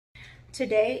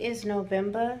Today is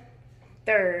November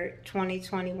 3rd,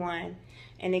 2021.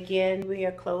 And again, we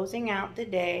are closing out the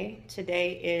day.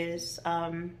 Today is,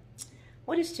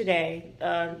 what is today?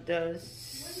 The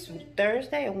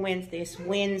Thursday or Wednesday? It's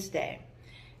Wednesday,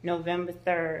 November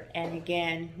 3rd. And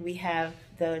again, we have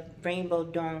the rainbow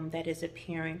dome that is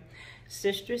appearing.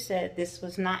 Sister said this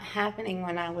was not happening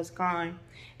when I was gone,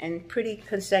 and pretty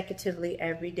consecutively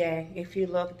every day. If you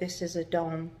look, this is a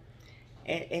dome.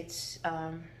 It's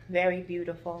very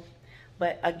beautiful.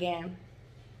 But again,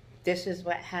 this is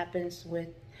what happens with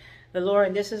the Lord.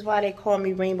 And this is why they call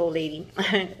me Rainbow Lady.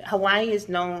 Hawaii is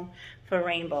known for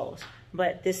rainbows,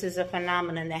 but this is a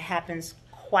phenomenon that happens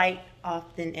quite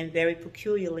often and very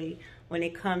peculiarly when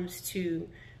it comes to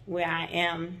where I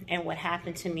am and what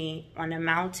happened to me on the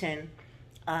mountain,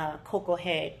 Cocoa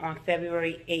Head, on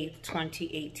February 8th,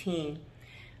 2018.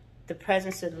 The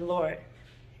presence of the Lord,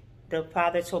 the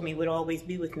Father told me, would always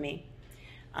be with me.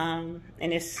 And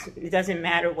it doesn't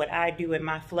matter what I do in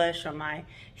my flesh or my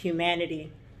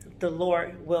humanity, the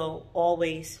Lord will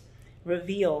always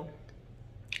reveal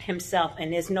himself.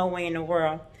 And there's no way in the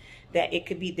world that it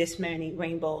could be this many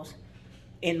rainbows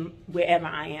in wherever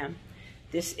I am.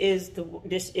 This is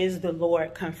the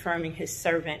Lord confirming his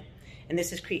servant, and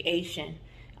this is creation.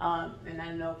 And I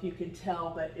don't know if you can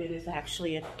tell, but it is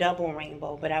actually a double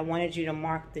rainbow. But I wanted you to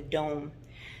mark the dome.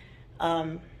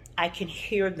 I can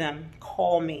hear them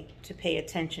call me to pay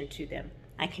attention to them.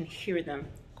 I can hear them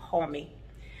call me.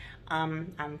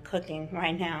 I'm cooking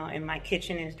right now, and my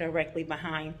kitchen is directly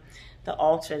behind the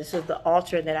altar. This is the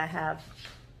altar that I have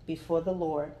before the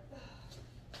Lord.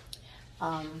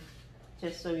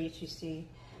 Just so that you see,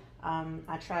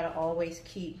 I try to always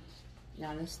keep,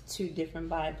 now there's two different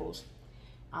Bibles,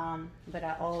 but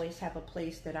I always have a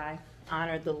place that I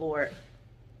honor the Lord.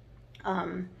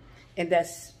 And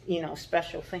that's,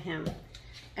 special for him.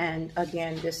 And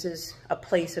again, this is a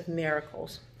place of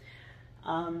miracles.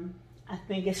 I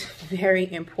think it's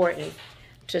very important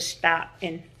to stop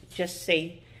and just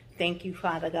say, thank you,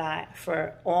 Father God,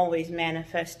 for always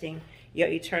manifesting your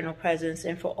eternal presence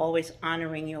and for always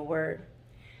honoring your word.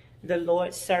 The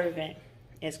Lord's servant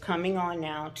is coming on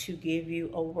now to give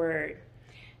you a word.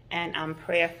 And I'm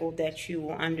prayerful that you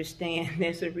will understand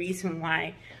there's a reason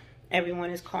why everyone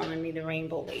is calling me the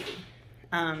Rainbow Lady.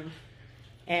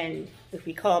 And if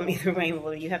we call me the Rainbow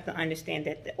Lady, you have to understand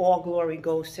that all glory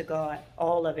goes to God,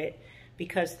 all of it,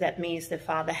 because that means the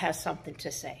Father has something to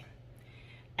say.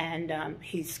 And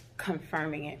he's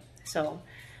confirming it. So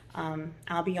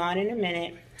I'll be on in a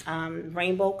minute.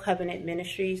 Rainbow Covenant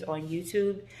Ministries on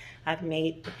YouTube. I've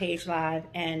made the page live,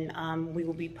 and we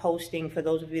will be posting, for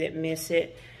those of you that miss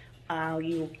it,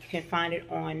 you can find it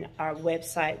on our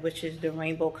website, which is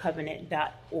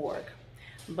therainbowcovenant.org.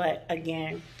 But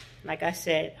again, like I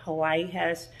said, Hawaii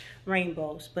has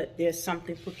rainbows, but there's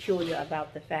something peculiar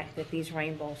about the fact that these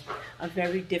rainbows are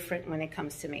very different when it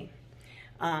comes to me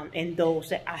and those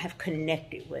that I have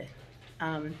connected with.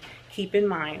 Keep in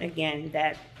mind, again,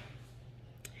 that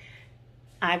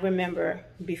I remember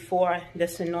before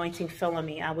this anointing fell on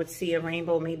me, I would see a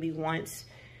rainbow maybe once,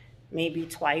 maybe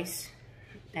twice.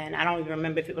 And I don't even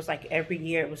remember if it was like every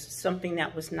year. It was something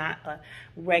that was not a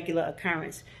regular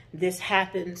occurrence. This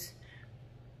happens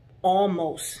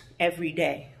almost every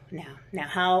day now. Now,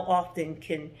 how often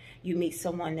can you meet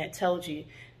someone that tells you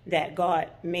that God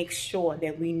makes sure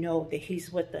that we know that he's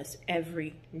with us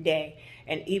every day?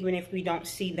 And even if we don't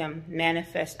see them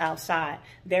manifest outside,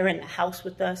 they're in the house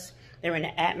with us. They're in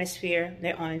the atmosphere.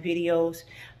 They're on videos.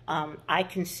 I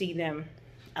can see them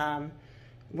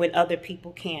when other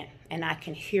people can't, and I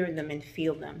can hear them and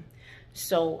feel them.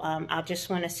 So I just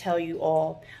want to tell you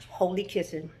all, holy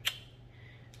kisses,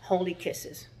 holy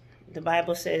kisses. The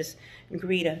Bible says,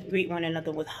 greet one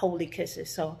another with holy kisses.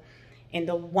 So in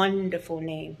the wonderful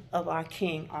name of our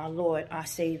King, our Lord, our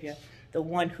Savior, the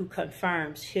one who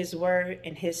confirms his word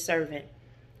and his servant,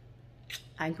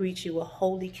 I greet you with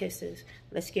holy kisses.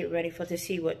 Let's get ready to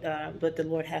see what the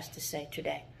Lord has to say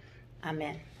today.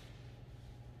 Amen.